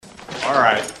All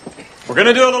right. We're going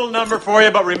to do a little number for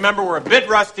you, but remember, we're a bit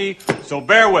rusty, so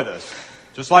bear with us.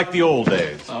 Just like the old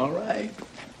days. All right.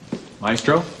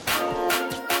 Maestro? No,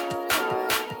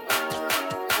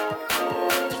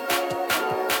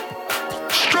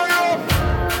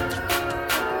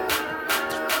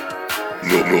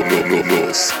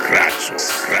 Scratchos.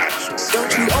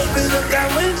 Don't you open up that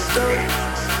window.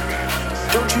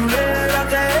 Don't you let out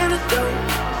that antidote.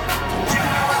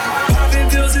 Popping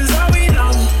pills is all we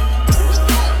know.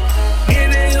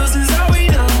 Inhales is all we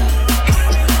know.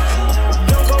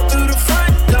 Don't go through the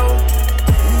front door.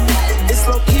 It's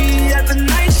low key at the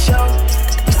night show.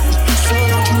 So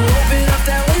don't you open up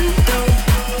that window.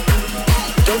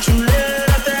 Don't you let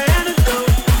out that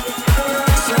antidote.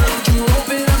 So don't you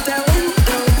open up that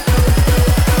window.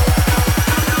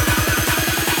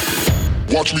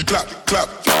 Watch me clap.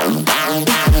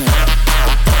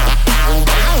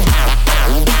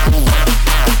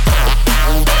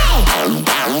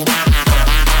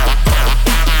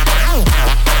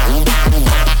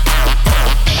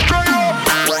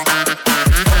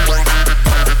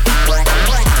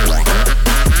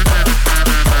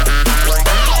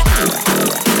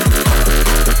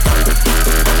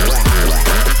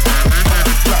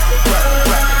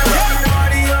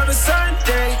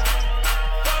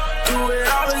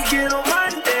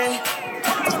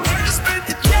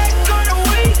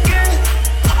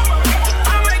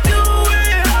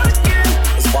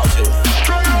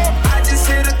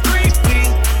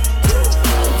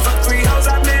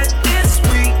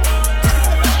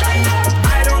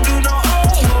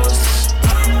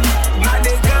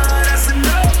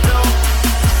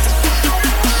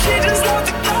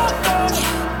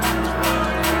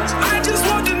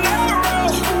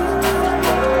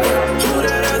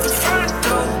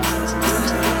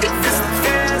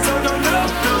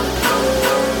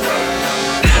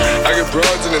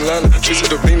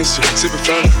 Sippin'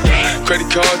 fountain, credit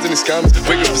cards and the scammers.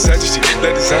 Wake up beside shit,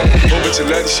 let designer, whole bunch of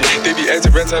ladder shit. They be acting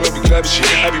rats, I don't be clapping shit.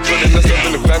 I be putting us up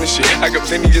in the finest shit. I got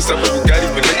plenty of stuff with Bugatti,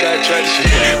 but look how I tried this shit.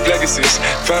 Black assist,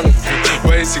 found him.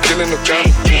 Why is he killing no comma?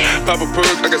 Pop a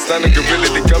perk, I got signed a gorilla.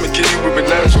 They come and kill you with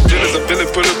bananas. From villas, I feel it,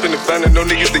 pull up in the fountain. No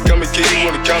niggas, they come and kill you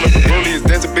on the counter. But Broly is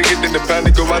dancing bigger than the pound.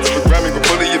 They go out to the Grammy, but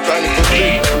bully, you find it for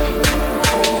free.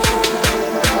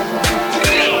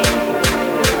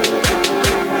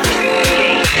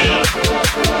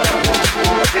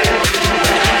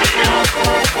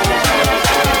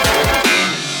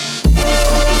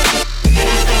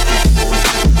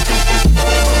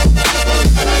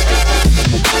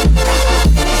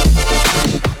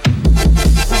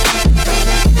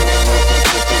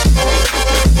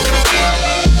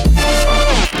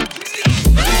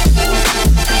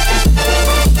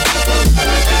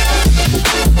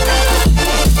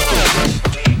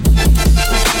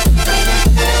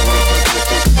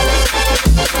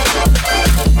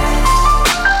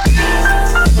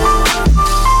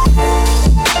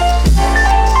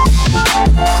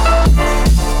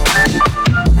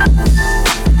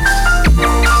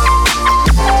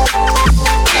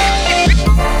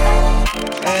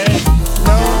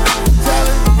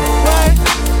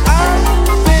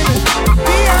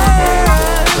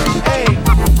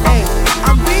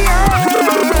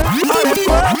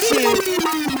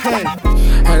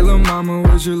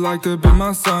 Like to be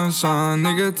my sunshine,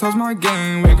 nigga touch my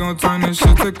game, we gon' turn this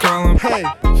shit to column.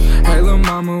 Hey, lil'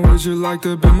 mama, would you like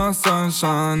to be my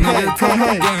sunshine? Nigga touch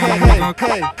my game, we gon'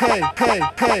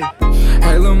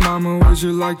 Hey, lil' mama, would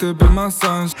you like to be my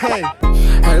sunshine?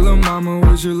 Hey, lil' mama,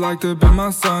 would you like to be my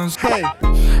sunshine?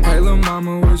 Hey, lil'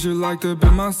 mama, would you like to be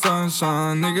my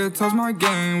sunshine? Nigga touch my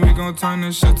game, we gon' turn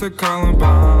this shit to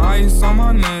Columbine. Ice on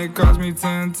my neck cost me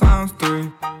 10 times 3.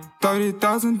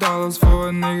 $30,000 for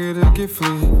a nigga to get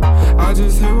free. I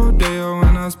just hit Rodeo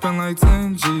and I spent like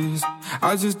 10 G's.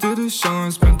 I just did a show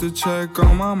and spent the check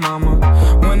on my mama.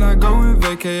 When I go and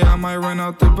vacay, I might run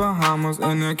out the Bahamas.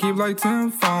 And I keep like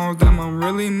 10 phones, damn I'm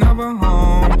really never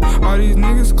home. All these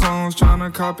niggas clones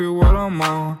tryna copy what I'm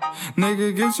on.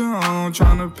 Nigga get your own,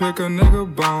 tryna pick a nigga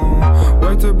bone.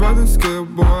 Wait till brother Skip,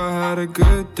 boy I had a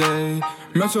good day.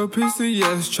 Metro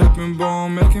PCS, trapping ball,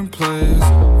 making plays.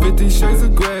 50 shades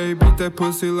of gray, beat that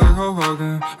pussy like Ho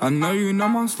Hogan. I know you know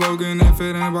my slogan, if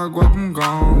it ain't about guap, I'm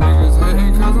gone. Niggas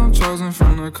hating cause I'm chosen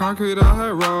from the concrete I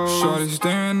had rolled. Shorty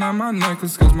staring at my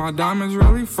necklace cause my diamonds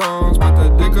really froze. Put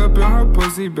that dick up in her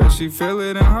pussy, bet she feel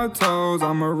it in her toes.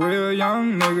 I'm a real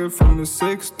young nigga from the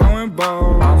 6 throwing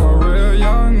balls. I'm a real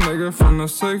young nigga from the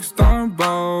 6 throwing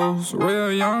balls.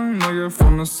 Real young nigga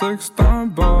from the 6 throwing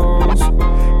balls.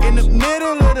 In the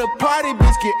middle of the party,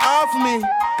 bitch, get off me.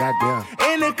 Goddamn.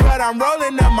 In the cut, I'm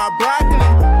rolling up my broccoli.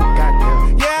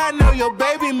 Goddamn. Yeah, I know your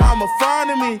baby mama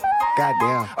fond of me.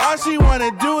 Goddamn. All she wanna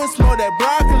do is smoke that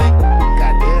broccoli.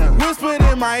 Goddamn. Whispered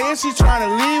in my ear, she tryna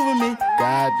leave with me.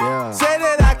 Goddamn. Say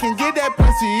that I can get that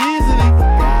pussy easily.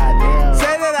 Goddamn.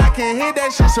 Say that I can hit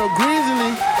that shit so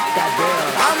greasily. Goddamn.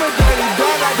 I'm a dirty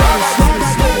dog, I gotta sleep.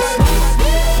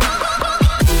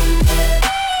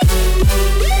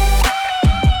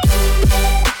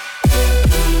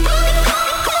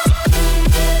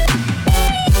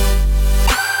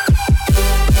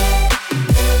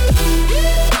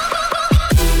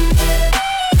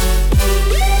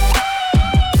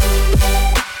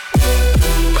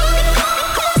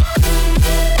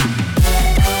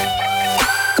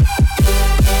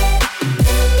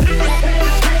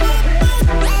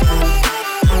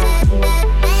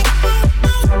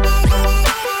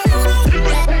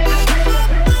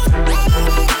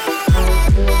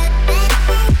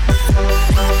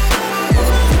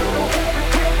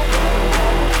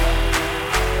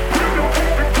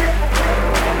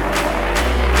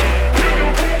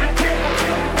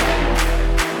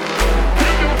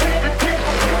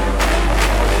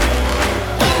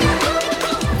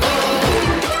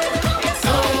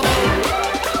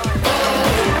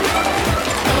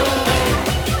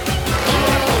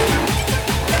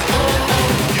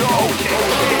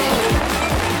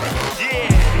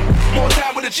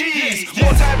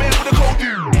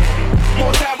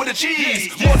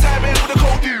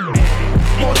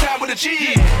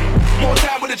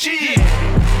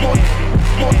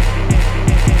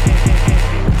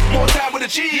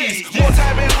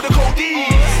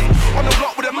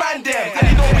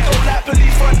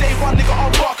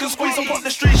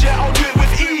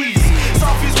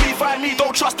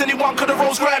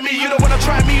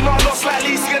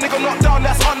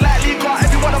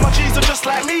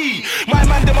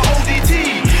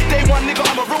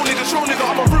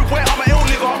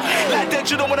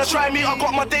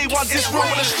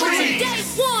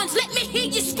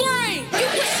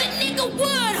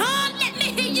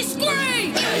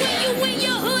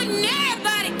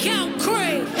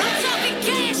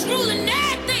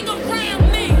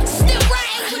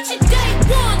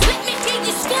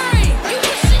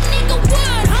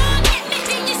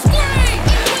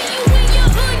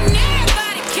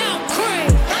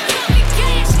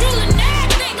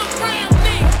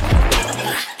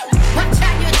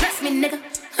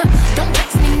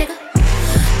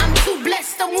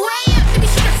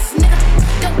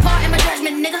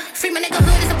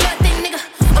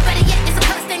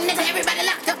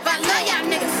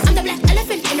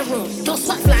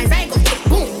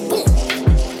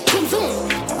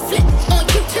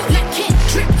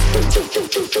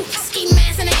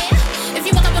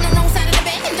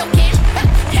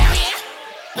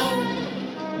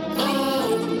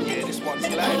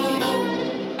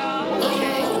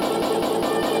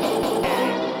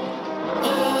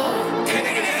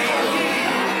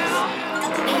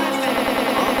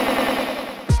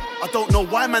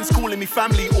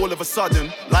 Family all of a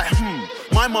sudden, like,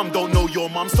 my mum don't know your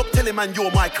mum. Stop telling man you're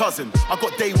my cousin. I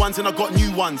got day ones and I got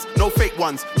new ones, no fake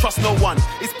ones. Trust no one.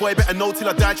 This boy better know till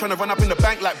I die. Trying to run up in the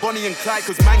bank like Bonnie and Clyde.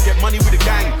 Cause man get money with the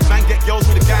gang, man get girls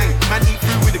with the gang, man eat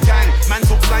food with the gang. Man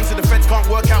talk slang so the feds can't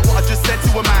work out what I just said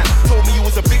to a man. Told me you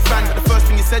was a big fan, but the first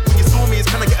thing you said when you saw me is,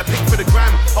 can I get a pic for the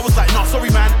gram? I was like, nah, sorry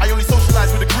man, I only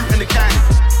socialise with the group and the gang.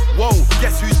 Whoa,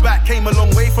 guess who's back? Came a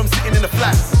long way from sitting in the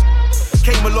flats.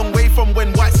 Came a long way from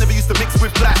when whites never used to mix with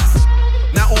blacks.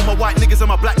 Now all my white niggas and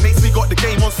my black mates, we got the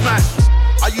game on smash.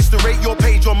 I used to rate your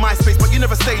page on MySpace, but you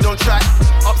never stayed on track.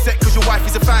 Upset cause your wife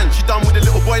is a fan. She done with a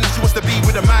little boy, now she wants to be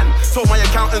with a man. Told my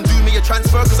accountant do me a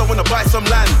transfer cause I wanna buy some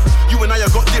land. You and I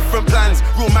have got different plans.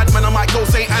 Real madman, I might go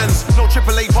St. Anne's. No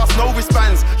AAA pass, no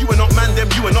wristbands. You are not man,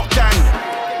 them, you are not gang.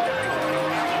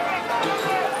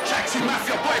 Jackson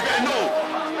Mafia boy better know.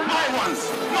 My ones,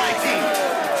 my team.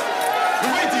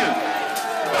 Meridian,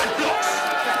 bad blocks.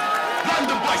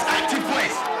 London boys, active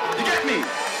boys. You get me?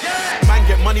 Yeah! Man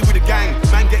get money with the gang,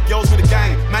 man get girls with the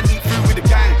gang, man eat food with the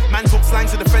gang, man talk slang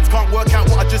so the feds can't work out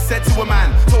what I just said to a man.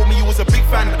 Told me you was a big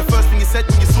fan, but the first thing you said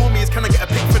when you saw me is, can I get a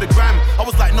pic for the gram? I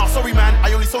was like, nah, sorry man,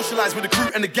 I only socialise with the crew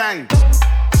and the gang.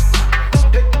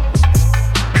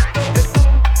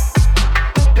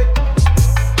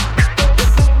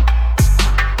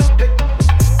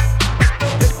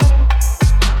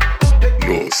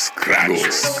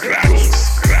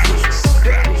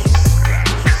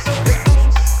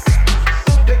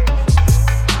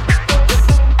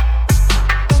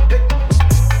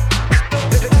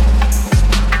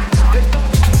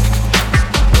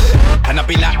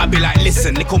 I be like,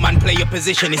 listen, little man, play your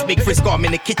position. It's big Frisco, I'm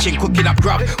in the kitchen cooking up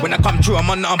grub. When I come through, I'm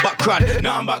on nothing but crud.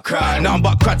 Nothing but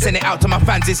crud, send it out to my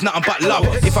fans, it's nothing but love.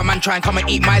 If a man try and come and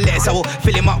eat my lettuce, I will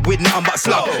fill him up with nothing but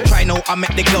slug. Try no, I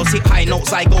make the girls hit high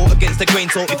notes, I go against the grain.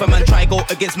 So if a man try go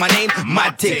against my name,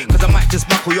 mad ting, cause I might just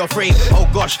buckle your frame. Oh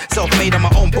gosh, self-made, I'm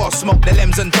my own boss, smoke the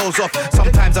lems and toes off.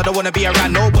 Sometimes I don't wanna be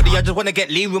around nobody, I just wanna get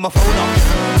lean with my phone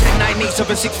off. 10, 9, 8,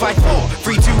 7, 6, 5, 4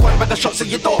 3, 2, 1, by the shots at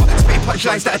your door. Spit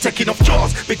punchlines that are taking off jaws.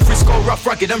 Big Frisco, rough,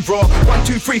 rugged and raw. 1,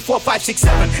 2, 3, 4, 5, 6,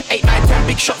 7, 8, 9, 10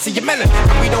 big shots in your melon.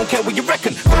 And we don't care what you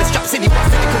reckon. Got the straps in your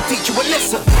bus and it can teach you a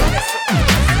lesson.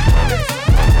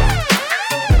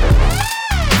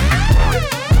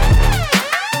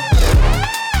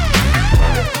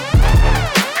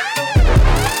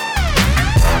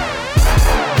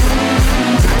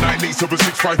 Seven,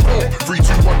 6, 5, 4 3, 2,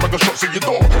 1, by the shots at your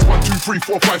door. 1, 2, 3,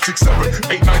 4, 5, 6,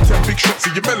 7, 8, 9, 10 big shots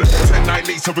in your melon. 10, 9,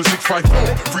 8, 7, 6, 5,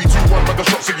 4 3, 2, 1, by the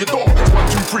shots at your door. 1,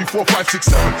 2, 3, 4, 5, 6,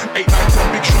 7, 8, 9, 10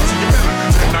 big shots in your melon.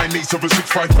 10, 9, 8, 7, 6,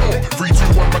 5, 4 3,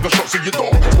 2, 1, by the shots at your door.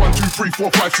 1, 2, 3,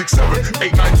 4, 5, 6, 7,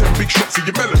 8, 9, 10 big shots in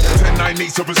your melon. 10, 9, 8,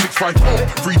 7, 6, 5, 4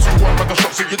 3, 2, 1, by the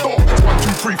shots at your door. 1,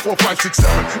 2, 3, 4, 5, 6,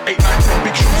 7, 8, 9, 10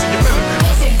 big shots in your melon.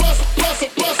 Bust it, bust it, bust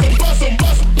it, bust it, bust it,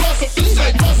 bust it, bust it, bust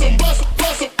it, bust it,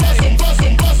 bust it, bust it, bust it, bust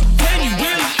it, bust it. Can you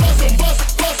really bust it, bust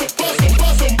it, bust it, bust it,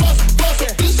 bust it, bust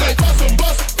it, bust it, bust it,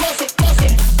 bust it, bust it, bust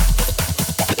it.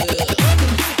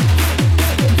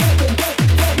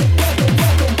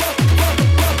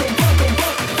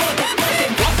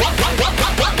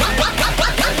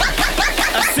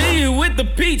 I see you with the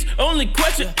beats. Only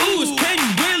question, ooh, is can you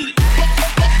really?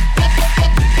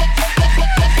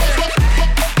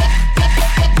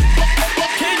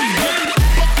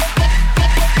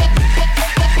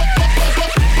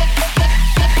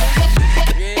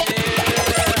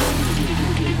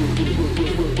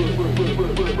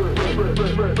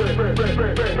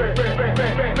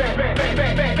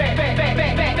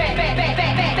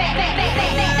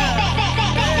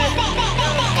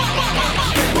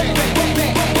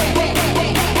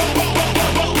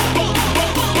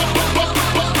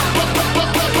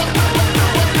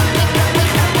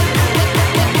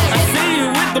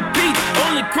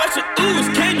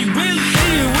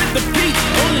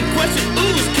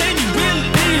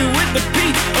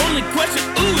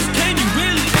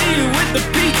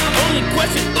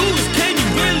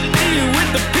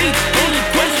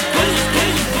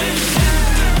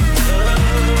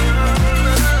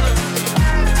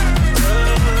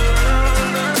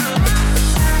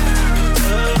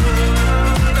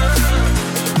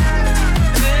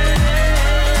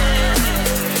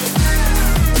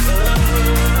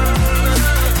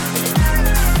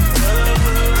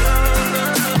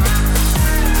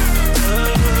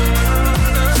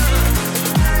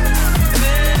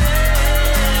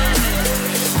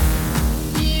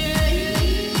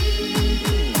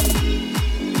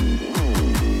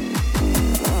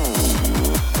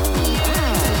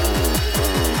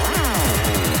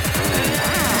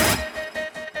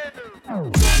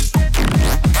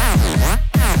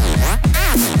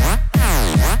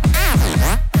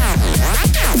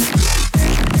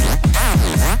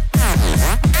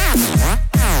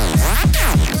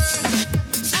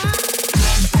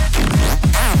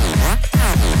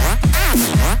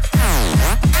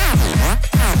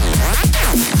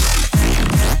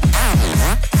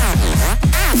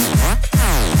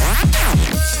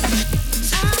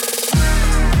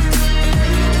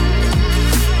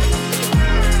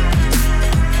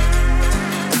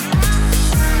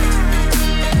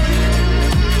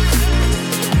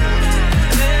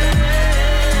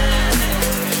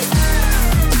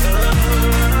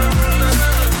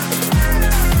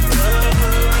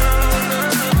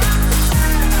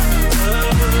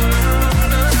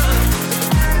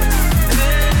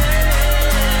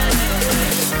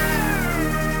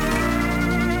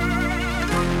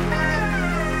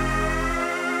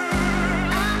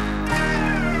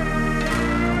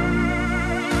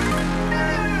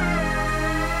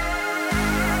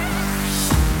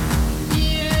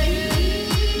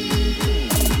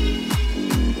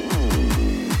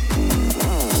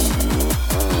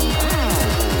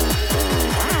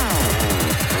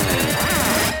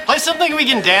 Something we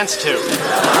can dance to.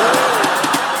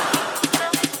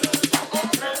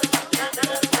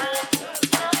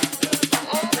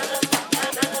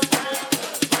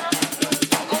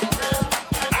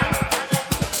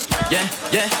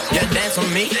 Yeah, dance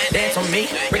on me, dance on me.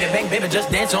 Bring it back, baby, just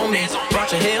dance on me.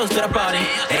 Brought your heels to the party,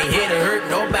 ain't here to hurt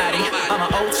nobody. I'm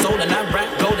an old soul and I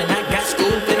rock gold and I got school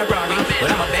in a Rari.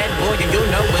 But I'm a bad boy and you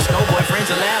know it's no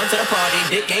boyfriends allowed to the party.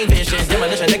 Dick ain't vicious,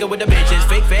 demolition nigga with the bitches.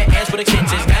 Fake fat ass with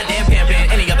extensions, goddamn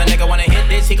pimpin'. Any other nigga wanna hit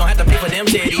this, he gon' have to pay for them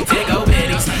titties. Take go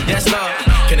bitties, yes Lord.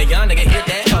 Can a young nigga hit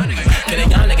that hoe? Can a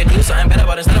young nigga do something better?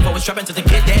 But instead of always trapping to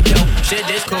get that dough. Shit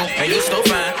this cool, and you so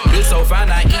fine,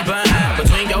 I eat behind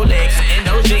between your legs and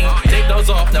those jeans. Take those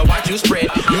off, now watch you spread.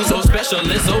 You so special,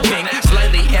 it's so pink,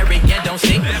 slightly arrogant, don't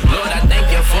sink. Lord, I thank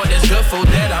you for this good food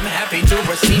that I'm happy to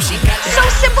receive. She got that. So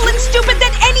simple and stupid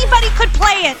that anybody could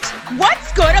play it.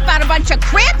 What's good about a bunch of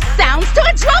cramped sounds to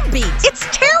a drum beat? It's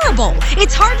terrible.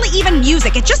 It's hardly even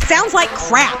music. It just sounds like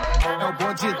crap.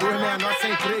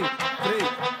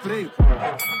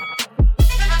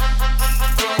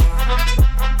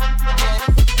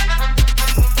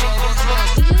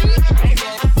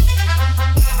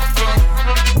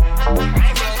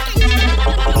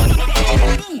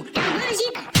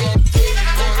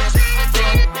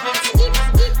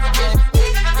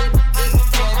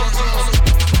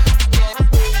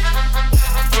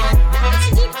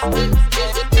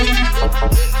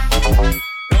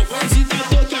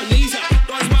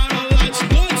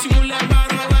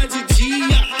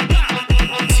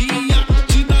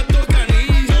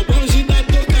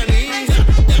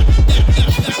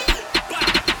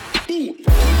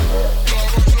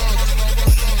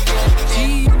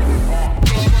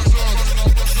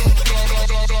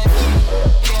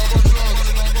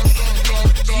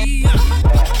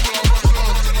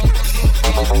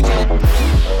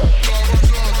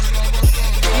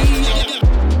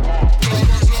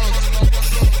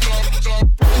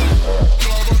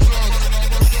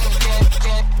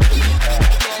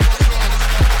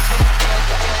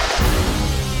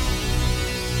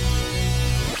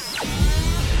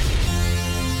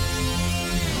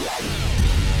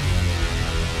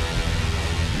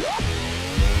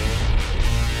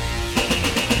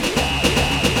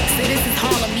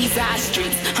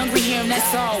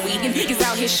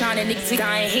 Shining niggas,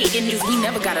 I ain't hating niggas, we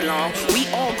never got along. We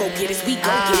all go get it, we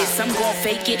gon' get it. Some gon'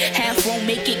 fake it, half won't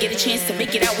make it. Get a chance to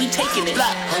make it out, we taking it.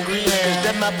 Block, hungry hands,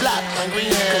 that's my block, hungry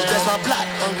hands, cause that's my block,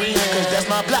 hungry hands, cause that's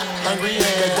my block, hungry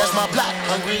hands, cause that's my block,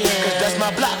 hungry hands, cause that's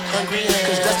my block, hungry hands,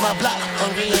 cause that's my block,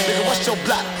 hungry hands. Nigga, what's your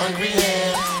block, hungry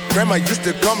hands? Grandma used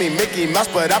to call me Mickey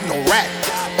Mouse, but I'm no rat.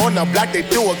 On the block, they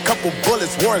threw a couple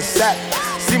bullets, Warren Sapp.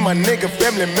 See my nigga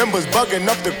family members bugging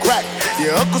up the crack.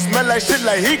 Your uncle smell like shit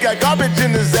like he got garbage in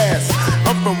his ass.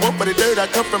 I'm from one for the dirt, I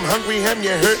come from Hungry Ham,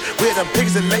 you hurt. Where them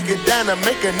pigs that lay it down and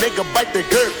make a nigga bite the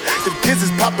curb. Them kids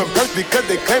is popping perks because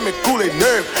they claim it cool they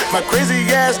nerve. My crazy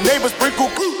ass neighbors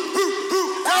sprinkle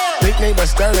big neighbor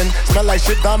Sterling, smell like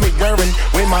shit on me urine.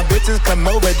 When my bitches come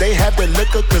over, they have the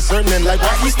liquor concerning. Like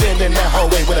why he stand in that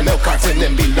hallway with a milk carton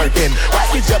and be lurking? Why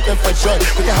he jumping for joy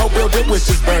when the whole building was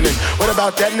just burning? What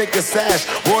about that nigga Sash?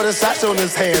 Wore the socks on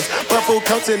his hands. Buffalo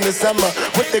coats in the summer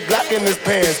with the Glock in his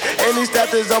pants. And he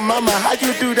stopped his own mama. How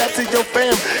you do that to your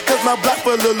fam? Cause my block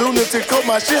full of lunatic. Call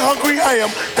my shit hungry I am.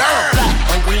 Damn. Block,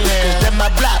 hungry hands, that's my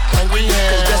block, hungry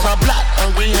hands, cause that's my block,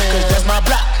 hungry hands, cause that's my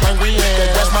block, hungry hands,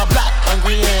 cause that's my block,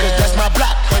 hungry hands, cause that's my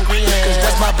block, hungry hands, cause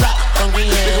that's my block, hungry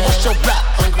hands. Nigga, what's your block,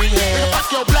 hungry hands? Nigga, fuck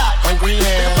your block, hungry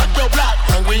hands. Nigga, fuck your block,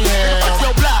 hungry hands. Nigga, fuck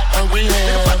your block, hungry hands.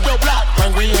 Nigga, fuck your block,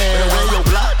 hungry hands. Better wear your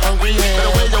block, hungry hands.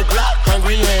 Better wear your block,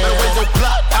 hungry hands. Better wear your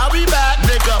block. I'll be back,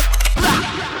 nigga.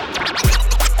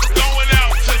 Going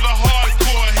out to the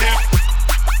hardcore hip.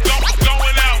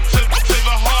 Going out to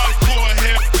the hardcore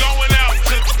hip. Going out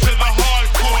to the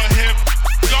hardcore hip.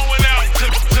 Going out to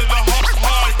the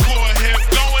hardcore hip.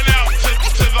 Going out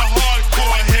to the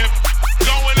hardcore hip.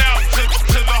 Going out to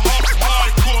the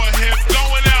hardcore hip.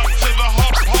 Going out to the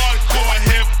hardcore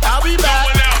hip. I'll be back.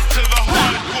 Going out to the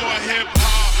hardcore hip.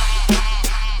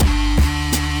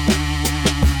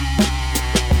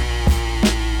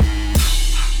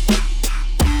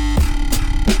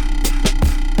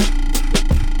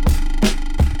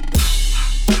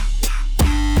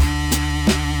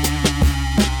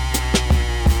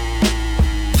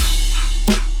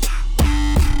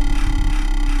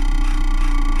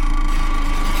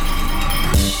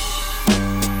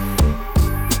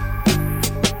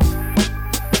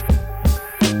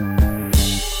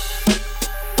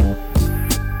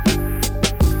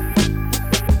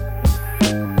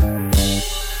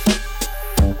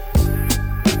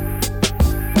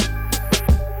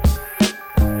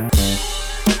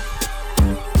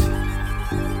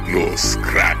 Los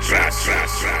Scratchos.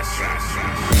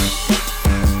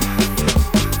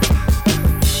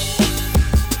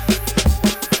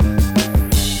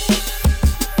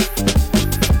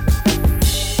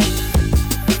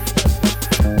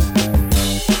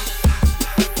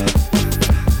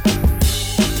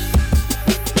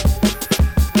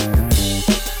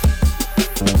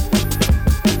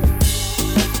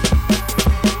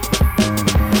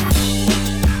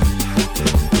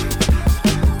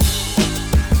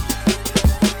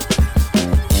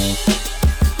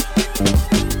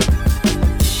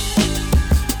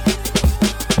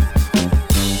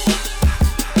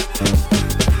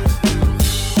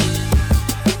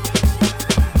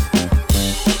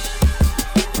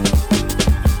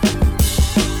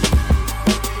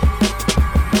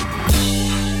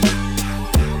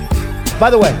 By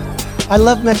the way, I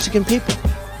love Mexican people.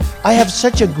 I have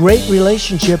such a great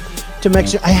relationship to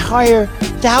Mexico. I hire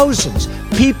thousands.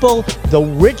 People, the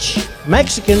rich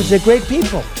Mexicans, they're great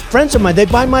people. Friends of mine, they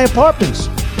buy my apartments.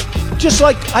 Just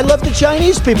like I love the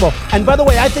Chinese people. And by the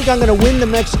way, I think I'm gonna win the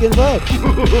Mexican vote.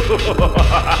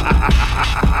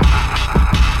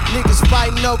 Niggas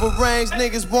fighting over rings,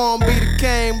 niggas won't be the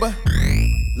king, but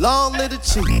long live the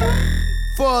chief.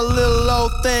 For a little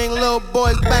old thing, little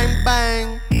boys bang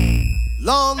bang.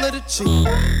 Long live the chief.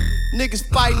 Niggas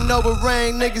fighting over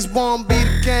ring, niggas won't be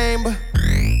the king, but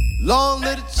long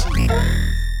live the chief.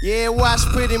 Yeah, watch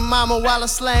pretty mama while I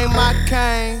slay my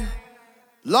cane.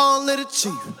 Long live the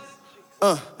chief.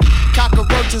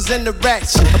 Cockroaches in the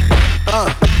ratchet.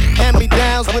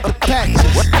 Hand-me-downs with the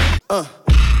patches.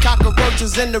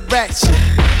 Cockroaches in the ratchet.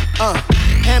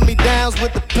 Hand-me-downs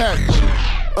with the patches.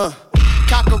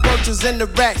 Cockroaches in the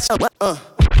ratchet.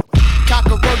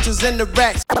 Cockroaches in the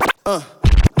ratchet.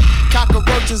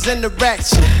 Cockroaches in the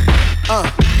ratchet.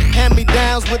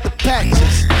 Hand-me-downs with the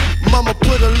patches. Mama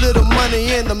put a little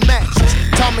money in the mattress.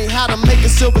 Taught me how to make a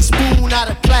silver spoon out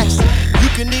of plastic. You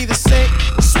can either sink,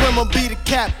 swim, or be the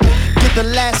captain. Get the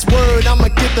last word, I'ma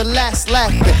get the last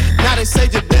laughing. Now they say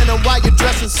Jidenna, why you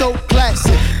dressing so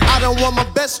classy? I don't want my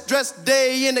best dressed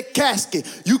day in a casket.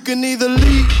 You can either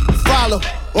lead, follow,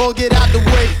 or get out the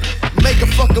way. Make a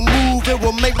fucking move, it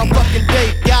will make my fucking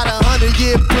day. Got a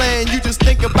 100-year plan, you just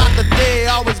think about the day.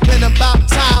 Always been about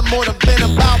time, more than been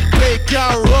about pay.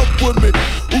 Can't run with me,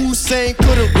 Usain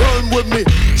couldn't run with me.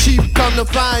 Chief come to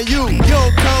find you, you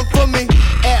don't come for me.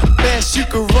 At best, you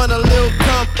could run a little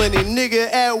company.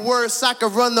 Nigga, at worst, I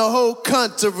could run the whole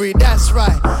country. That's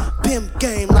right, pimp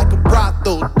game like a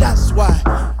brothel. That's why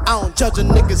I don't judge a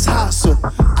nigga's hustle.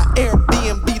 I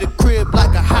Airbnb the crib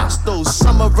like a hostel.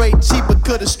 Summer rate cheaper,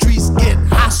 cause the streets get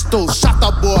hostile. Shut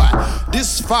up, boy.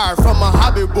 This is fire from a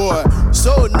hobby boy.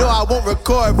 So no, I won't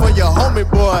record for your homie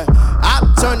boy. I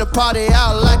turn the party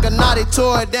out like a naughty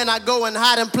toy. Then I go and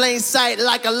hide in plain sight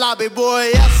like a lobby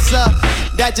boy. Yes, sir.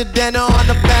 That Jidenna on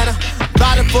the banner.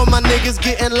 Riding for my niggas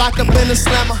getting locked up in the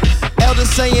slammer. Elders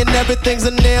saying everything's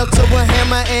a nail to a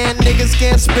hammer. And niggas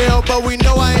can't spell, but we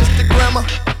know our Instagrammer.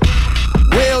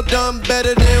 Well done,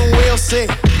 better than well said.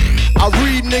 I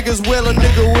read niggas well, a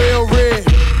nigga well read.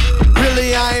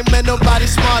 Really, I ain't met nobody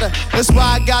smarter. That's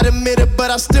why I got admitted, but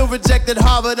I still rejected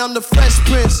Harvard. I'm the Fresh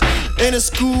Prince in a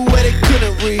school where they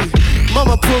couldn't read.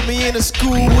 Mama put me in a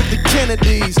school with the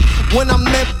Kennedys. When I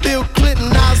met Bill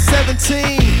Clinton, I was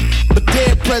 17. But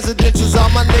dead presidents is all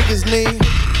my niggas need.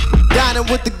 Dining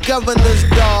with the governor's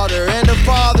daughter, and the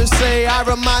father say I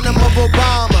remind him of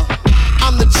Obama.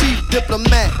 I'm the chief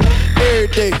diplomat every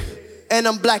day, and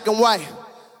I'm black and white.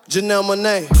 Janelle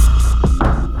Monáe.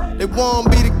 They won't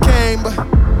be the king, but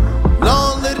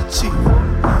long live the chief.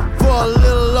 For a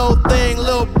little old thing,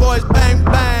 little boys bang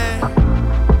bang.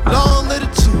 Long live the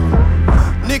chief.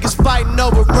 Niggas fighting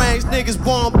over rings, niggas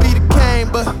won't be the king,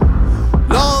 but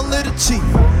long live the chief.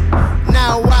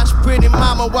 Now watch pretty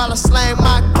mama while I slang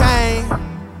my cane.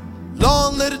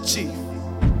 Long live the chief.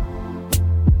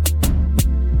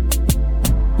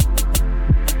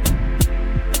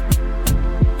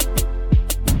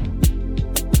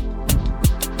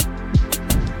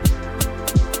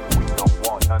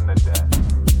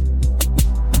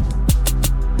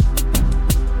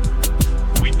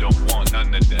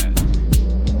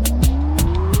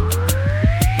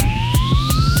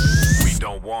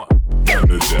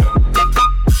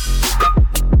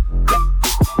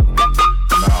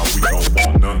 Nah, we don't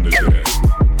want none of that.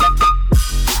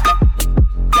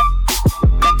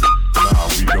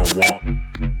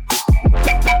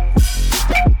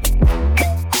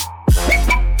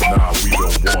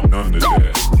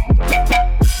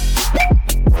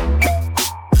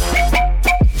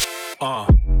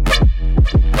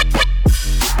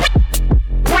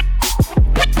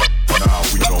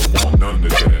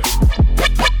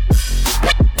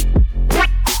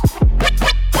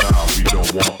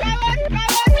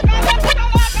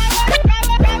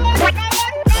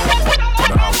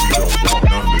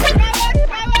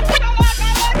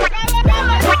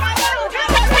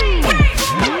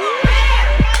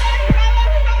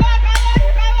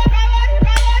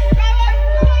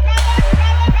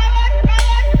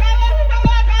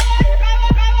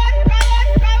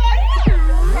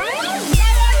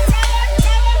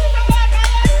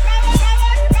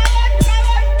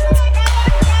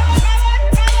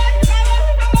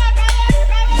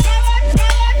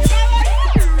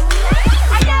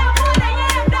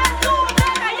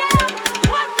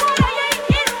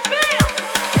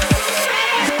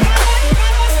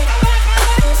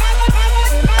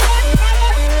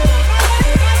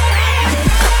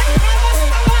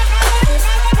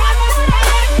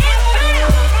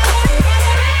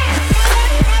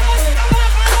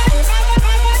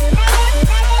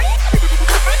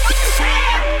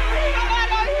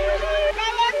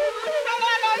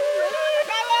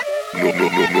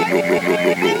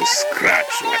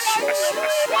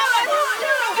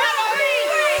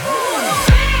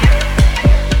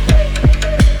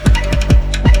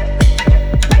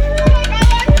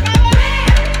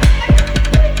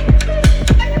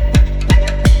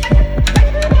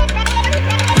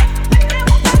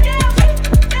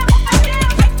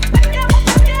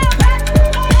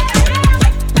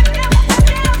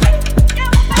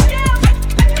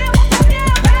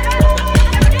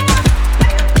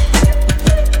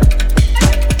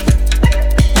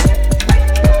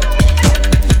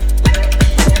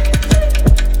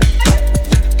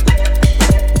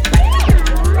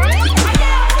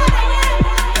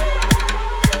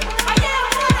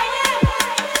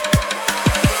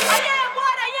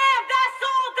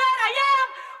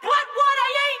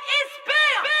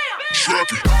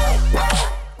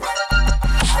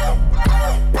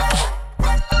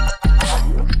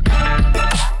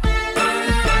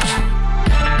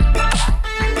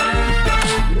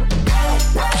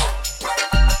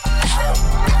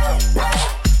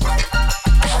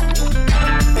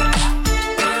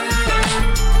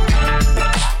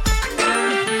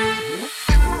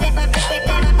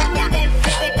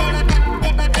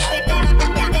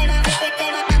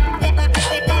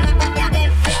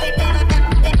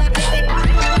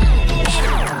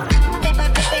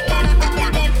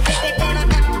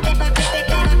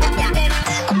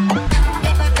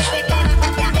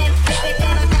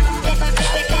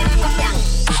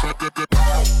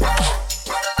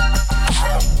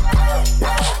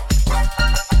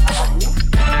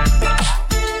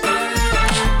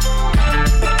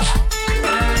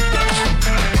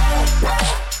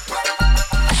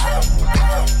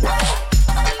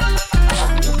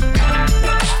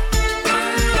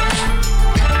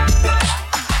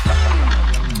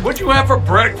 you have for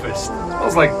breakfast?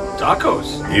 Smells like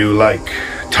tacos. You like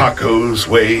tacos,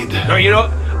 Wade? No, you know,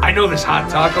 I know this hot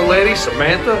taco lady,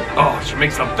 Samantha. Oh, she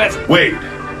makes the best. Wade,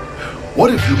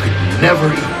 what if you could never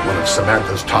eat one of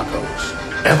Samantha's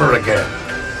tacos ever again?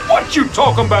 What you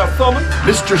talking about, Thurman?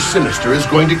 Mr. Sinister is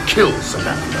going to kill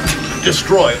Samantha.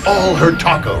 Destroy all her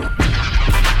tacos.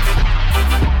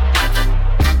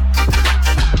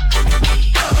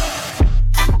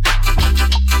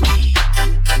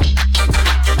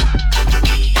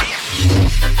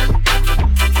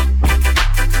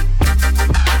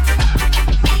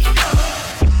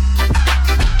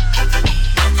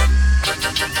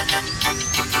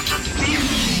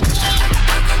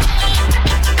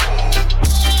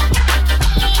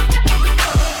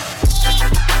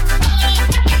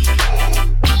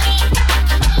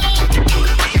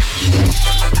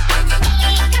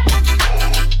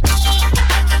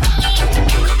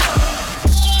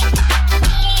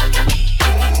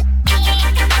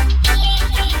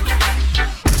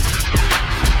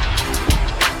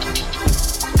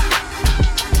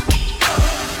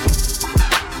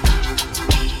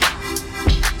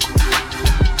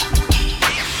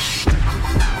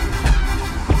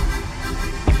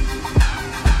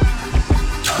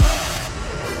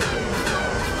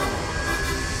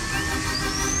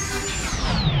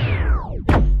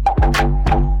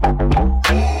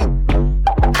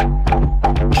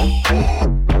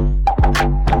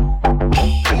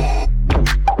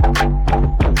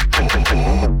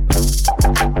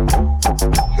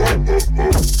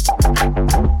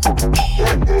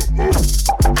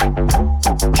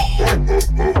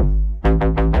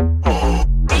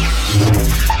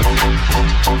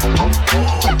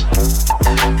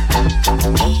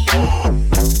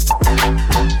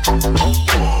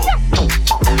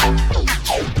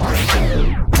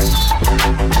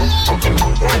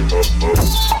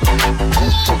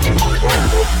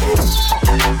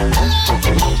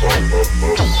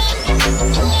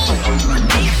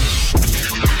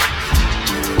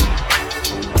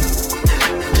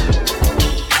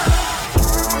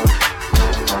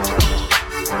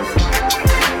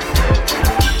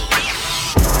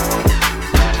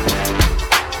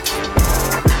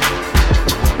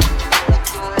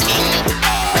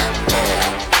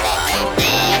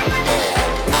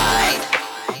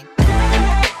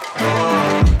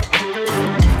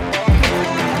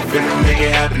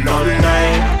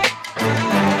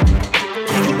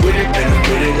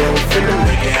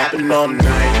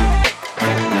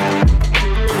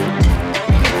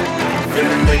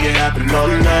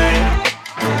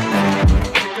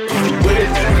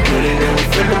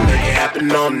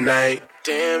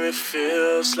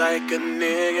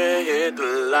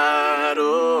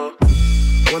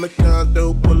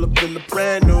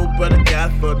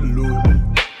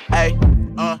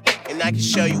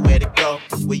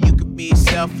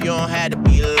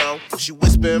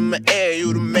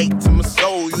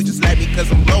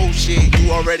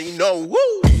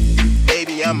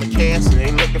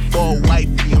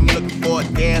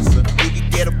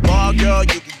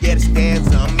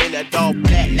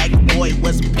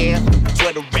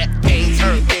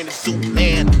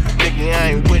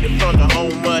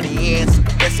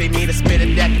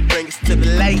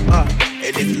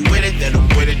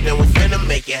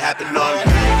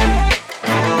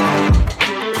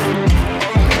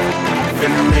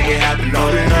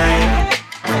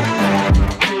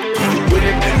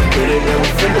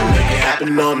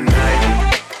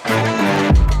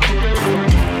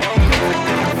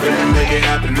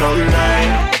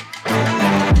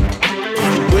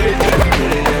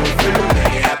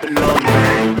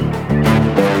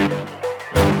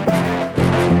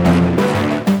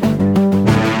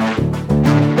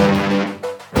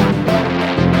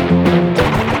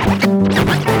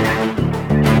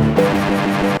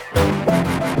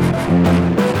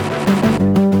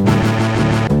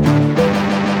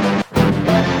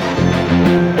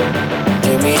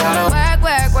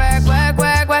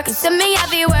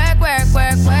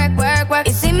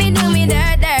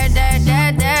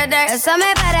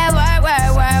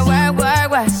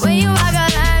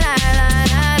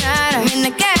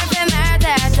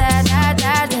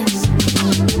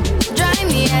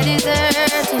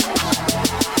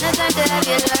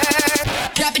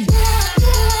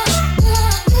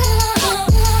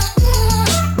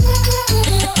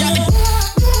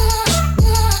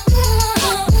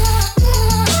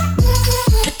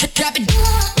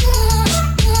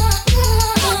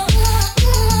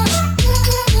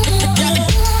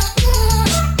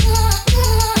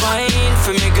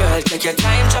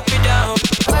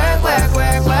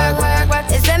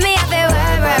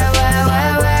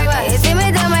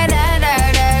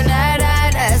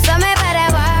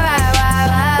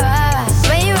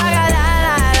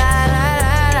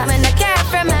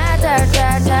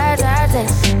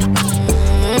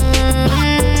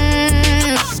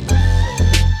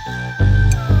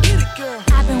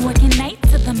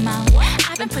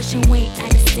 I've been pushing weight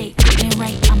out of state, getting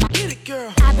right on my. Get it,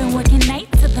 girl. I've been working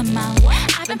night to the mouth.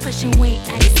 I've been pushing weight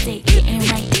out of state, getting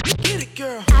right. Get it,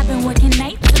 girl. I've been working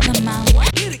night to the mouth.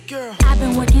 Get it, girl. I've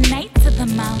been working night to the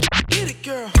mouth. Get it,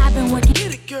 girl. I've been working.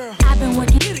 Get it, girl. I've been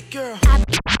working. Get it, girl.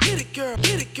 Get it, girl.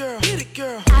 Get it, girl. Get it,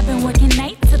 girl. I've been working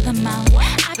night to the mouth.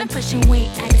 I've been pushing weight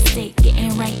out of state,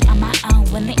 getting right on my own.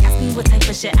 When they ask me what type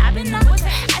of shit I've been on,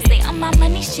 I say on my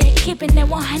money shit, keeping it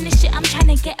 100 shit. I'm trying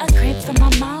to get a crib for my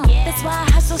mom. That's why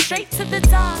I hustle straight to the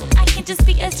dawn. I can't just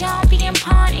be a John being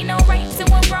pawn. Ain't no right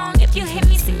doing wrong. If you hit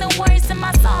me, sing the words in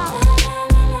my song.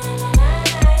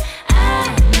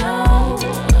 I know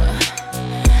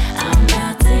I'm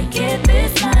about to get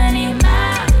this money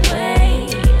my way.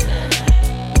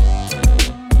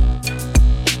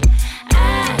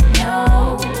 I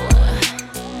know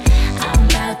I'm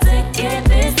about to get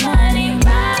this money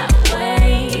my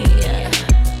way.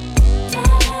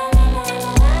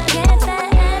 Get that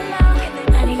ammo, get the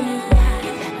money,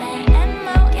 get that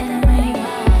ammo, get the money.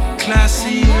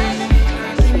 Classy.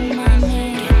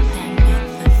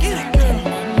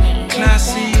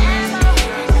 Classy.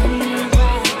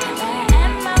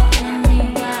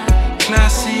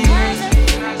 Classy.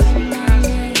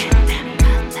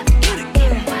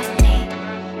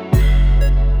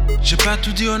 J'ai pas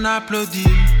tout dit, on a applaudi.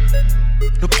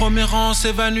 Le premier rang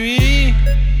s'évanouit.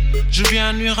 Je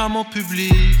viens nuire à mon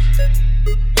public.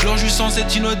 Leur jouissance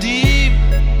est inaudible.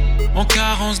 En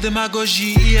carence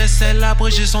démagogie, ISL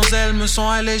abrégé sans elle me sont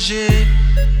allégés.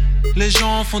 Les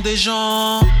gens font des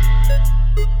gens,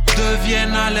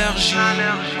 deviennent allergiques.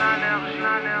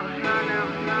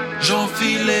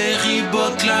 J'enfile les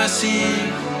Reebok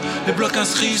classiques, les blocs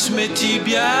inscrits sur mes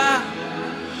tibias.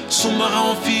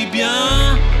 Sous-marin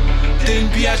amphibien, t'es une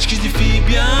biatch qui se défie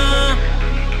bien.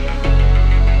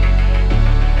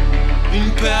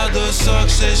 Une paire de socks,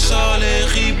 c'est sur les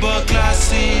Reebok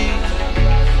classiques.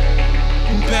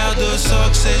 Une paire de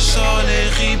socks, c'est sur les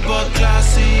Reebok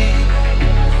classiques.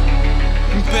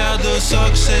 Une paire de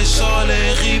socks, c'est sur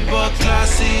les Reebok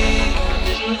classiques.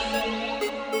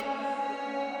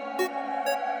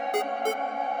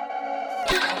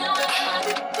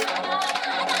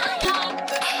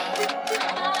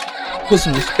 Put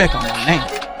some respect on my name.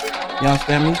 You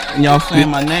understand me? When y'all saying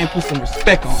my name, put some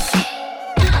respect on it.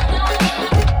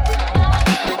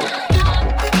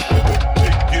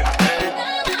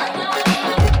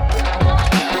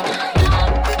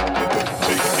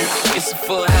 It's a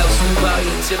full house, we party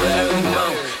till the early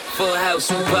morning. Full house,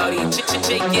 we party,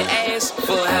 shake your ass.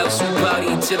 Full house, we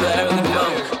party till the early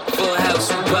morning. Full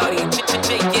house, we party,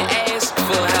 shake your ass.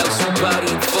 Full house, we party,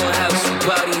 full house, we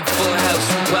party, full house,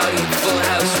 we party, full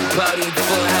house, we party,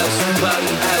 full house, we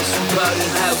party, house, we party,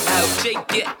 house,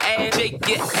 shake your ass, shake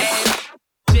your ass,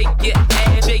 shake your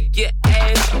ass, shake your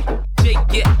ass, shake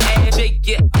your ass, shake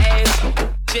your ass,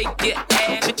 shake your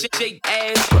ass, shake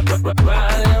ass,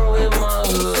 riding with my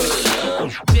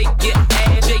hood. Shake your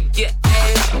ass, shake your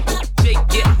ass,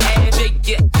 shake your ass, shake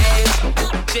your ass,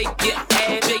 shake your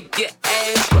ass, shake your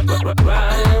ass, riding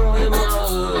with my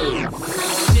hood.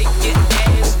 Shake your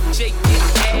ass, shake your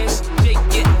ass, shake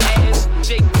your ass,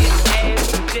 shake your ass,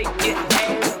 shake your ass, shake your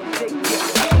ass.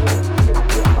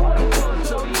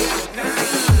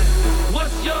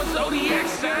 What's your zodiac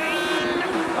sign?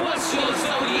 What's your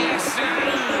zodiac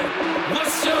sign?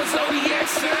 What's your zodiac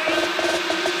sign?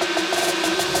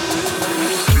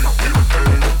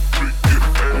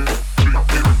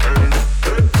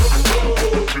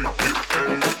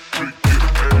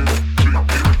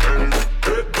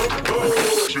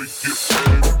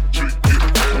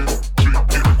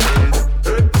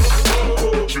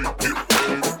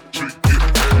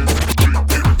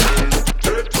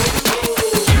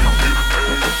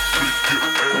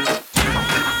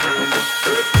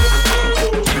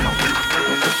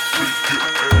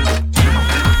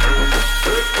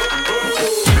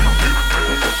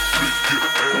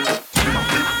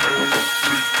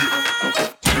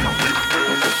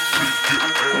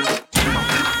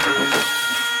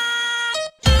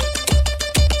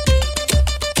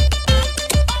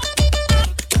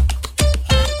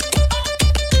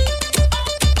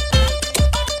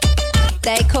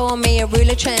 They call me a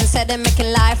ruler, trendsetter,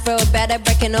 making life real better,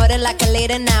 breaking order like a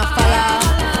leader now.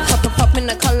 Follow, pop in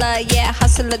the collar, yeah,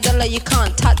 hustle a dollar, you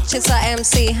can't touch, it's a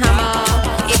MC Hammer.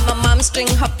 Eat my mom string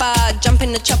hopper, jump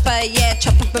in the chopper, yeah,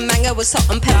 chop up a mango with salt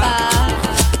and pepper.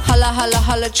 Holla, holla,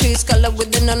 holla, true scholar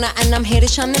with the Nunna, and I'm here to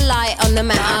shine the light on the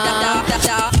matter.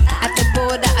 At the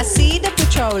border, I see the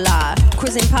patroller,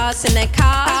 cruising past in their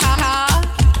car.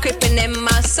 Creeping in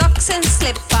my socks and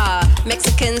slipper,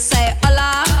 Mexicans say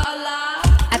hola.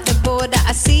 At the border,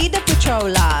 I see the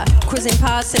patroller, cruising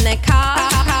past in their car.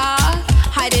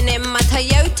 hiding in my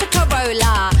Toyota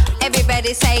Corolla.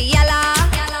 Everybody say yalla.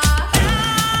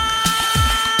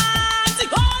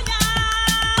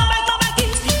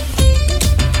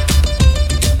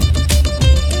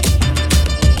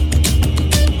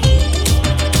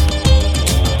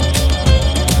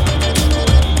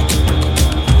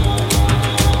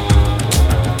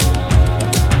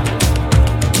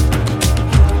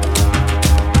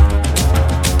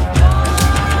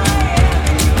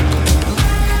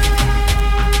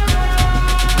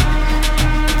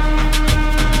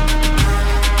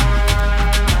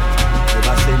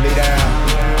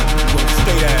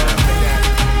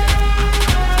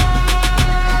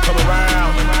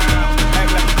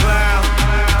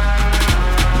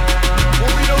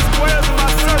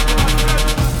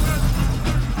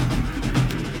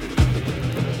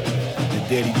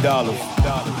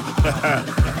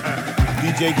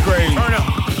 DJ Crazy. Turn up.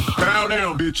 Bow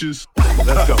down, bitches.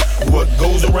 Let's go. What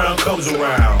goes around comes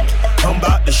around. I'm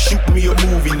about to shoot me a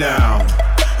movie now.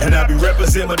 And I be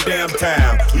representing my damn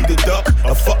town. Either duck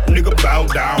or fuck nigga bow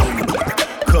down.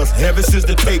 Cause heaven is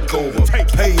the takeover.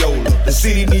 Payola. The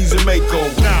city needs a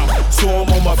makeover. Now, so I'm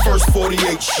on my first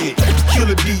 48 shit. Kill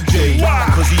a DJ.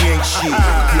 Cause he ain't shit.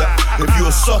 Yeah. If you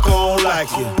a sucker, I don't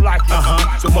like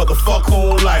it. So motherfucker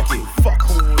don't like it.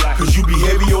 Cause you be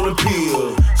heavy on the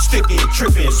pill. Sticking,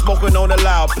 tripping, smoking on the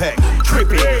loud pack.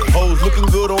 Tripping, hoes looking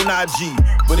good on IG.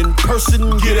 But in person,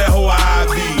 get that whole IV.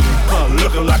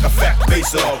 Looking like a fat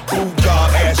baser. Boob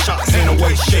job, ass shots in a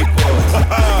waist shaper.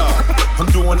 I'm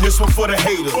doing this one for the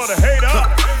haters.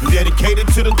 Dedicated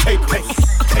to the takers.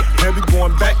 And we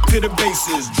going back to the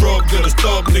bases. Drug dealers,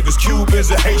 thug niggas, Cubans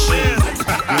and Haitians.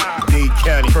 D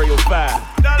County,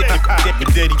 305.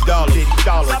 Daddy Dollars.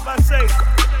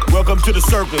 Welcome to the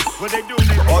circus. What they do?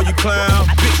 All you clown,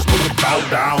 bitch, nigga, bow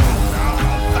down.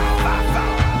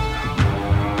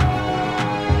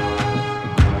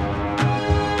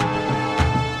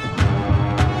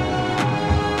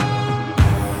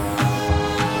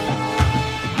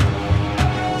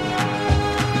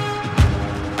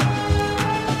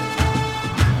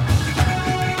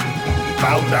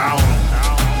 Bow down.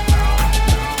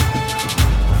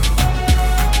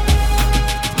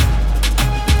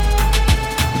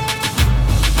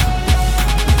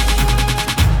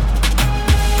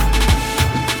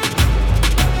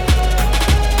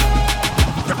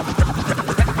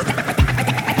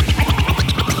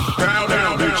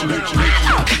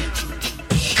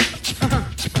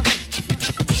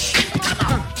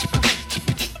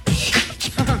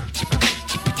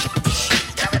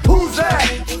 Who's that?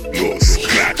 Los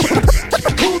Scratchos.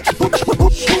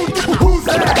 Who's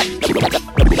that?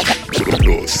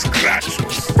 Los Scratchos.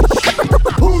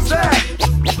 Who's that?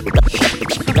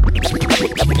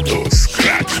 Los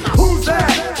Scratchos. Who's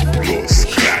that? Los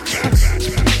Scratchos.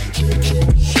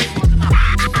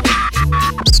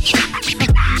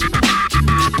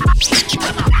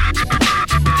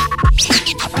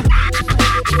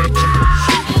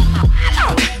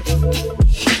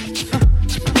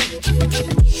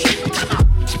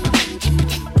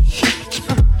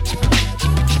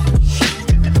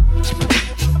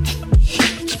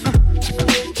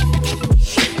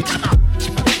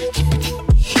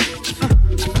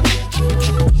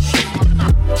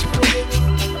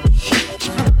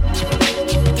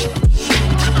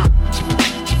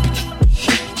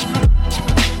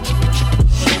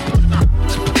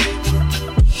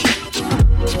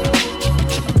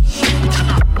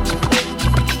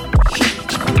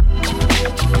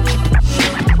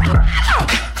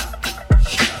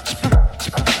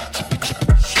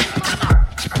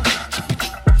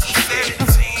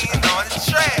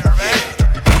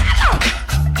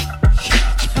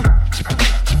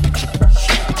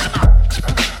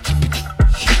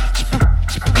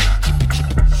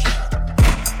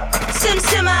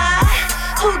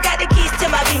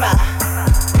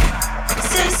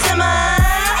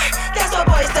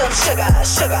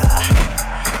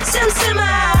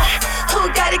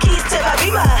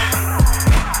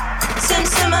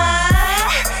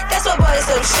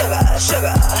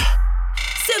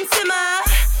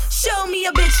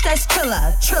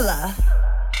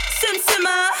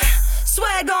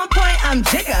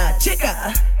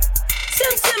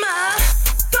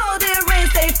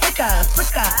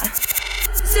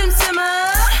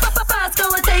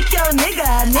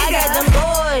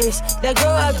 That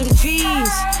grow out them trees,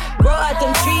 grow out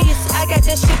them trees. I got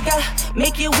that sugar,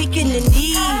 make you weak in the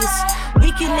knees,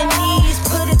 weak in the knees.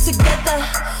 Put it together,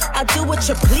 I do what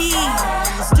you please,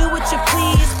 do what you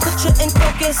please. Put you in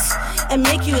focus and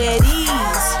make you at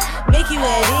ease, make you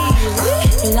at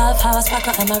ease. You love how I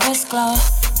sparkle and my wrist glow,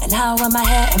 and how I wear my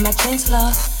hair and my jeans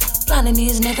flow. Blinding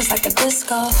these niggas like a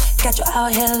disco. Got you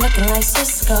out here looking like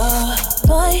Cisco.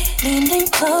 Boy, leaning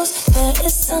close, there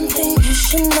is something you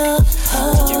should know.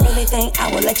 Did you really think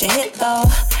I would let you hit though?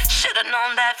 Should've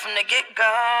known that from the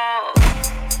get-go.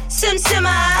 Sim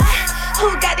Simma,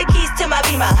 who got the keys to my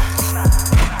Beamer?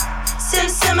 Sim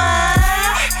Simma,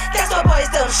 that's what boys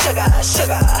do, sugar,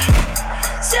 sugar.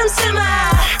 Sim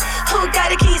Simma, who got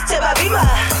the keys to my Beamer?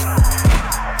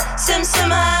 Sim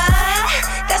Simma,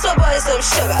 that's what boys do,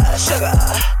 sugar, sugar.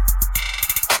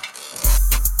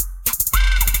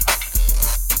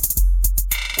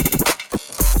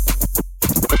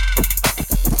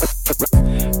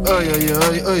 Aïe aïe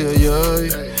aïe aïe aïe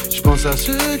aïe. Je pense à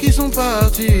ceux qui sont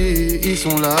partis, ils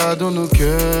sont là dans nos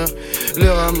cœurs.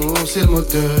 Leur amour c'est le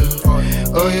moteur.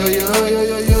 Aïe aïe aïe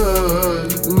aïe aïe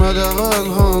aïe. Ma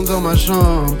daronne rentre dans ma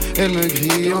chambre, elle me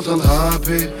grille en train de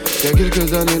rapper. Il y a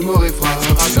quelques années elle m'aurait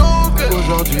frappé.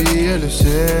 Aujourd'hui elle le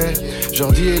sait,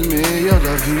 Jordi est le meilleur de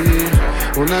la vie.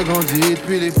 On a grandi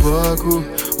depuis l'époque où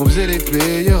on faisait les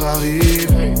players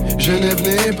arrivent. Genève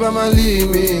n'est pas ma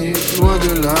limite, loin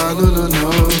de là, non non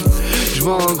non. Je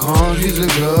vois en grand, je vise le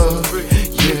globe.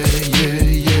 Yeah, yeah,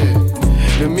 yeah.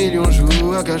 Le million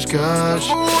joue à cache-cache.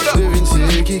 Devine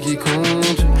c'est qui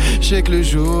compte. Je sais que le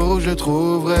jour où je le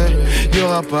trouverai,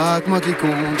 y'aura pas que moi qui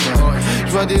compte.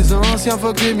 Je vois des anciens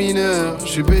fuck des mineurs.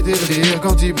 Je suis pété de rire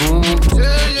quand ils bombent.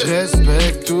 Je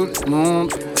respecte tout le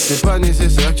monde. C'est pas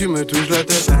nécessaire que tu me touches la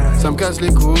tête. Ça me casse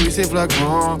les couilles, c'est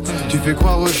flagrant. Tu fais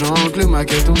croire aux gens que le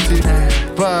Mac est ton petit.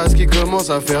 Pas à ce qui commence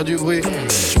à faire du bruit.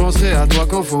 Je penserai à toi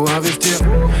quand faut investir.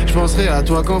 Je penserai à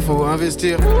toi quand faut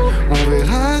investir. On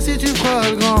verra si tu feras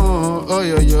le grand.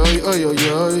 Oi oi oi oi oi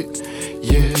oi.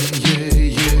 Yeah yeah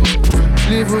yeah.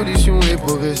 L'évolution est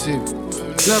progressive.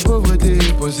 La pauvreté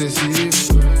est possessive.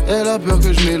 Elle a peur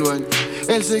que je m'éloigne.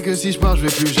 Elle sait que si je pars je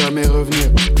vais plus jamais revenir.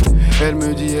 Elle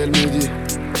me dit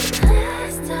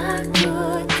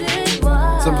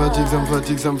ça me fatigue, ça me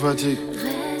fatigue, ça me fatigue.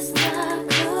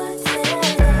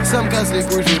 Ça me casse les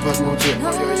couilles, je vais pas te mentir.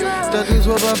 T'as des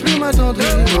doigts, va plus m'attendrir.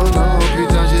 Oh non,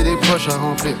 putain, j'ai des proches à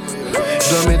remplir. Je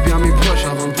dois mettre bien mes proches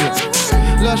avant de pire.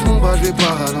 Lâche mon bras, je vais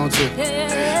pas ralentir.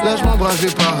 Lâche mon bras, je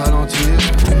vais pas ralentir.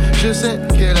 Je sais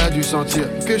qu'elle a dû sentir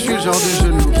que je suis le genre de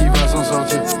genou qui va s'en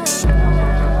sortir.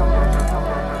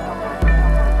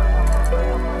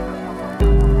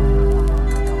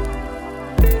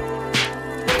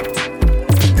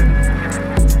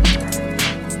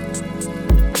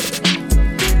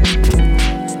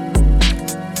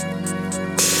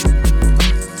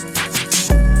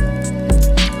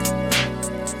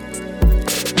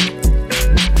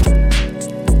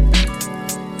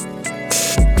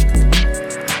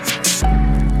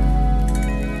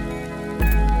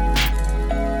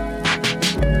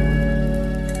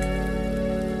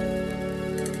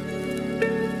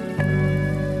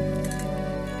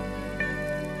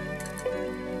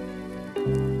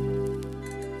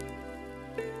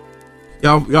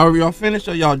 Y'all finished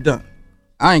or y'all done?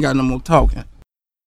 I ain't got no more talking.